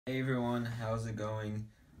Hey everyone, how's it going?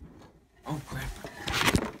 Oh crap.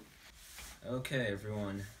 Okay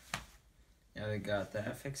everyone, now we got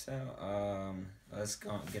that fixed out, let's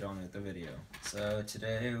get on with the video. So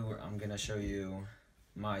today I'm gonna show you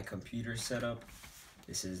my computer setup.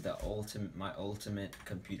 This is my ultimate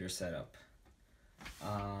computer setup.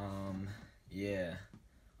 Yeah,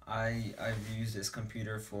 I've used this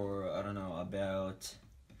computer for, I don't know, about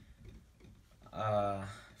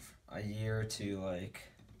a year to like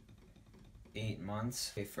 8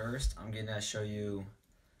 months. Okay, first I'm gonna show you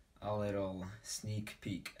a little sneak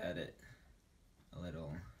peek at it. A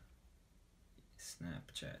little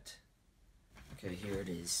Snapchat. Okay, here it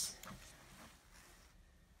is.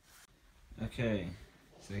 Okay,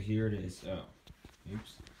 so here it is. Oh,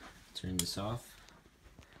 oops. Turn this off.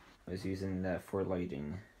 I was using that for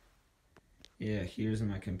lighting. Yeah, here's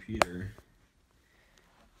my computer.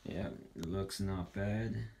 Yeah, it looks not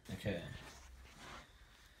bad. Okay.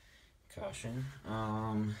 Caution.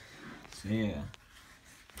 So yeah.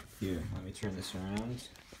 Here, let me turn this around.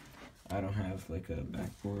 I don't have like a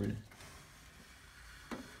backboard.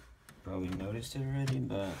 Probably noticed it already,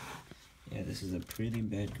 but yeah, this is a pretty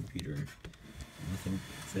bad computer. Nothing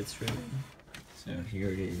fits really. So here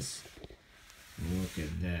it is. Look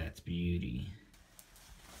at that beauty.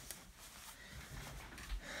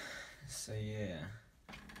 So yeah.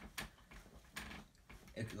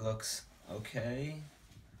 It looks okay,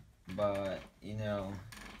 but you know,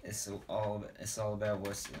 it's all about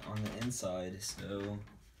what's on the inside. So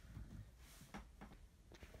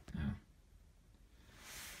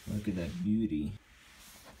look at that beauty.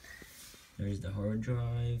 There's the hard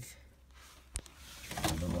drive,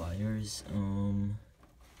 all the wires,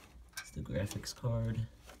 it's the graphics card,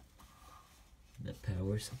 the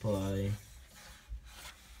power supply.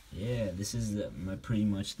 Yeah, this is pretty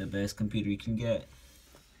much the best computer you can get.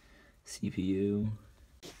 CPU.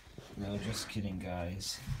 No, just kidding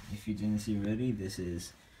guys. If you didn't see already, this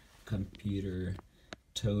is computer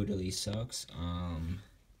totally sucks.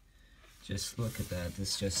 Just look at that.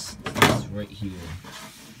 This is right here.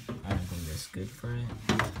 I don't think that's good for it.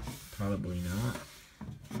 Probably not.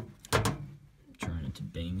 Trying not to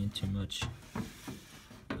bang it too much.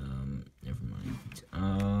 Never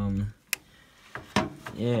mind.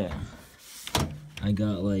 Yeah. I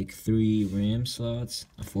got like 3 RAM slots,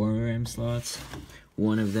 4 RAM slots.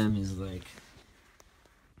 One of them is like,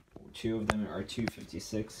 2 of them are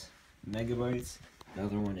 256 megabytes. The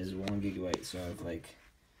other one is 1 gigabyte, so I have like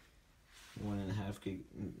 1.5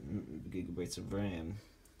 gigabytes of RAM.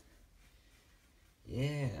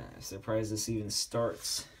 Yeah, surprised this even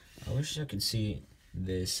starts. I wish I could see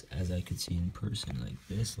this as I could see in person. Like,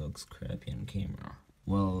 this looks crappy on camera.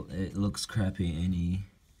 Well, it looks crappy anyway.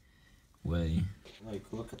 Like,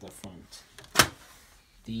 look at the front.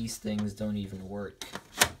 These things don't even work.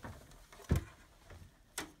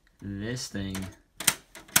 This thing,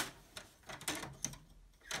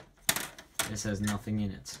 this has nothing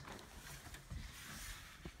in it.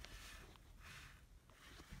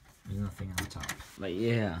 There's nothing on top. Like,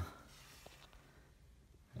 yeah.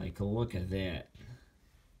 Like, look at that.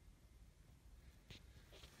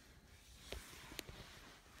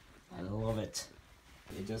 I love it.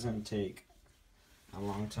 It doesn't take a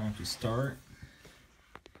long time to start.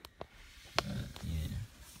 Yeah.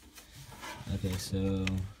 Okay, so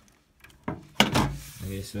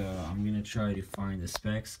I'm gonna try to find the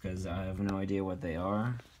specs because I have no idea what they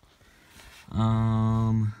are.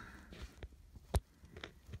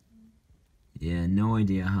 Yeah, no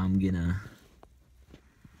idea how I'm gonna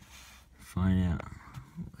find out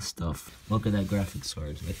stuff. Look at that graphics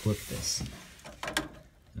card. Like, look at this.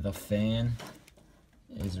 The fan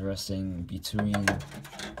is resting between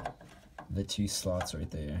the 2 slots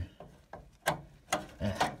right there.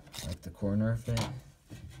 Like the corner of it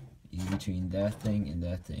is between that thing and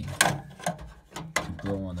that thing to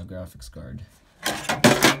blow on the graphics card.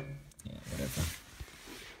 Yeah, whatever.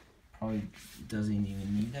 Probably doesn't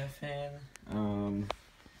even need that fan.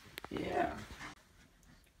 Yeah.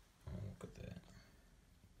 Oh, look at that.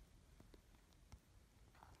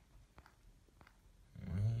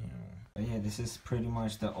 But yeah, this is pretty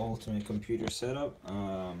much the ultimate computer setup.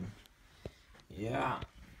 Yeah.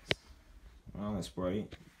 Wow, that's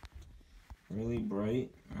bright. Really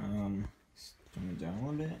bright. Turn it down a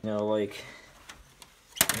little bit. You know, like,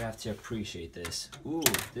 you have to appreciate this. Ooh,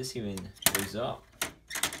 this even goes up.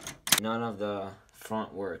 None of the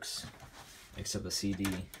front works except the CD.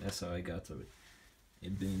 That's how I got the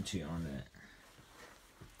Ubuntu on that.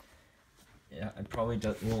 Yeah, I probably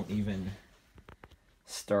won't even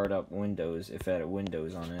start up Windows if I had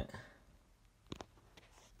Windows on it.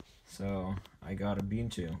 So I got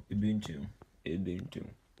Ubuntu.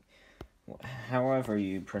 however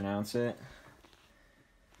you pronounce it,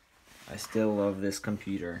 I still love this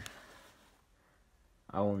computer.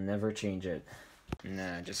 I will never change it.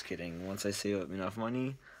 Nah, just kidding. Once I save up enough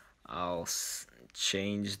money, I'll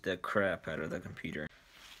change the crap out of the computer.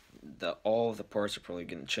 All of the parts are probably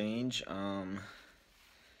gonna change.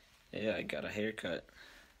 Yeah, I got a haircut.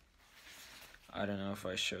 I don't know if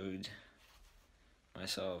I showed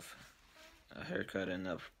myself a haircut in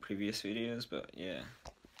the previous videos, but yeah,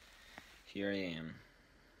 here I am.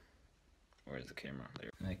 Where's the camera?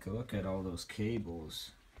 There. Like, look at all those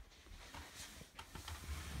cables.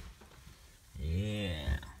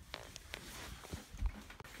 Yeah.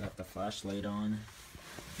 Got the flashlight on.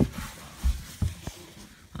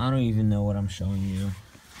 I don't even know what I'm showing you.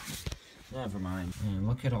 Never mind. Man,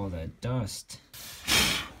 look at all that dust.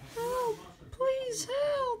 Help! Please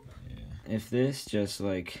help! Yeah. If this just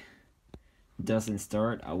like doesn't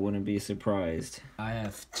start, I wouldn't be surprised. I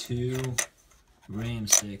have 2 RAM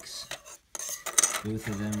sticks. Both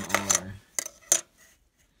of them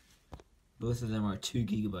are 2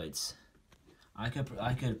 gigabytes. I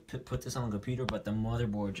could put this on the computer, but the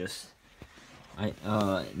motherboard just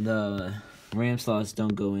the RAM slots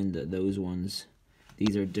don't go in those ones.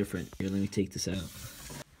 These are different. Here, let me take this out.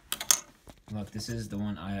 Look, this is the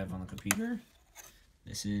one I have on the computer.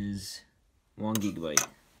 This is 1 gigabyte.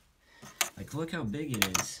 Like, look how big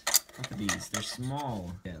it is. Look at these. They're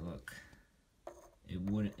small. Yeah, look.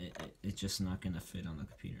 It's just not gonna fit on the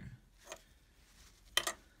computer.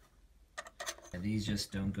 Yeah, these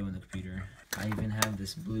just don't go in the computer. I even have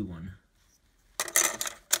this blue one.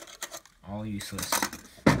 All useless.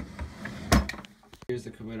 Here's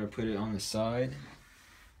the computer. Put it on the side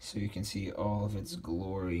so you can see all of its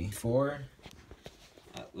glory. Before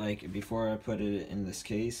I put it in this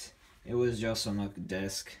case, it was just on the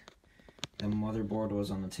desk. The motherboard was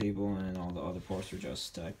on the table and all the other parts were just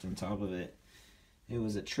stacked on top of it. It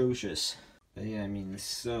was atrocious. But yeah, I mean, it's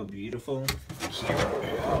so beautiful. Here we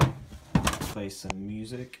go. Play some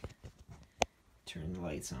music. Turn the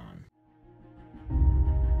lights on.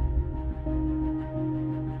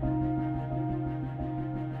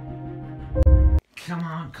 Come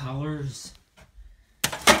on, colors.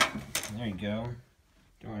 There you go.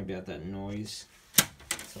 Don't worry about that noise.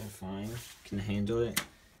 It's all fine. Can handle it.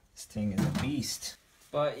 This thing is a beast.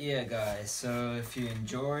 But yeah, guys, so if you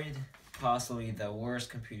enjoyed possibly the worst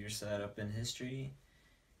computer setup in history,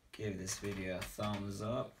 give this video a thumbs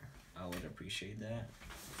up. I would appreciate that.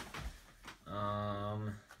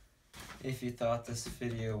 If you thought this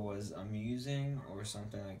video was amusing or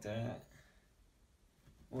something like that,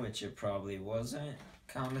 which it probably wasn't,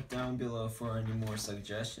 comment down below for any more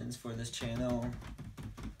suggestions for this channel.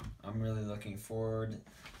 I'm really looking forward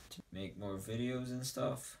to make more videos and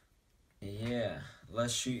stuff. Yeah,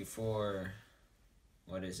 let's shoot for,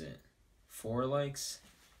 what is it, 4 likes?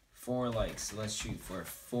 4 likes. Let's shoot for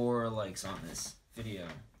 4 likes on this video.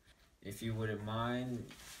 If you wouldn't mind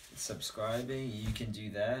subscribing, you can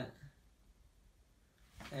do that.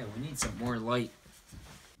 Hey, we need some more light.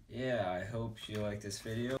 Yeah, I hope you like this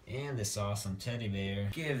video and this awesome teddy bear.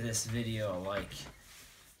 Give this video a like.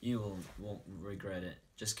 You won't regret it.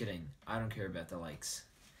 Just kidding. I don't care about the likes.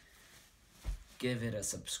 Give it a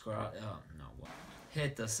subscribe. Oh, no. What?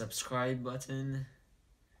 Hit the subscribe button.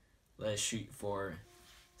 Let's shoot for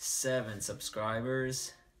 7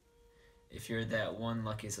 subscribers. If you're that one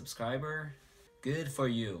lucky subscriber, good for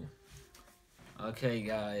you. Okay,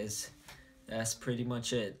 guys. That's pretty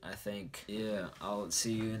much it, I think. Yeah, I'll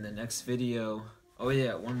see you in the next video. Oh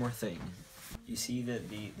yeah, one more thing. You see that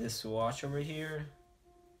this watch over here?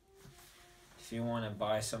 If you want to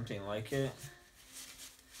buy something like it,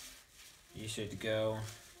 you should go.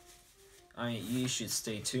 You should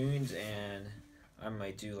stay tuned, and I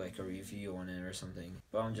might do like a review on it or something.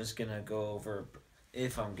 But I'm just gonna go over,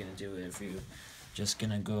 if I'm gonna do a review, just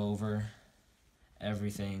gonna go over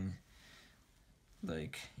everything,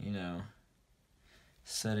 like, you know,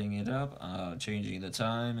 setting it up, changing the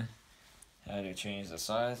time, how to change the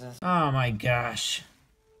sizes. Oh my gosh.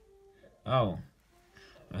 Oh,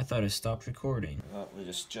 I thought it stopped recording. Well,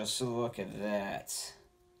 just a look at that.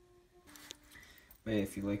 But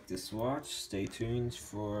if you like this watch, stay tuned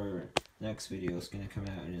for next video. It's gonna come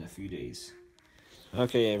out in a few days.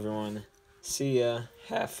 Okay, everyone. See ya.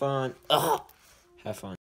 Have fun. Ugh. Have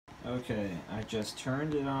fun. Okay, I just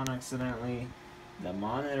turned it on accidentally. The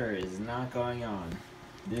monitor is not going on.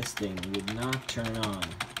 This thing would not turn on.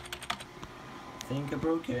 Think I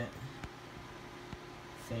broke it.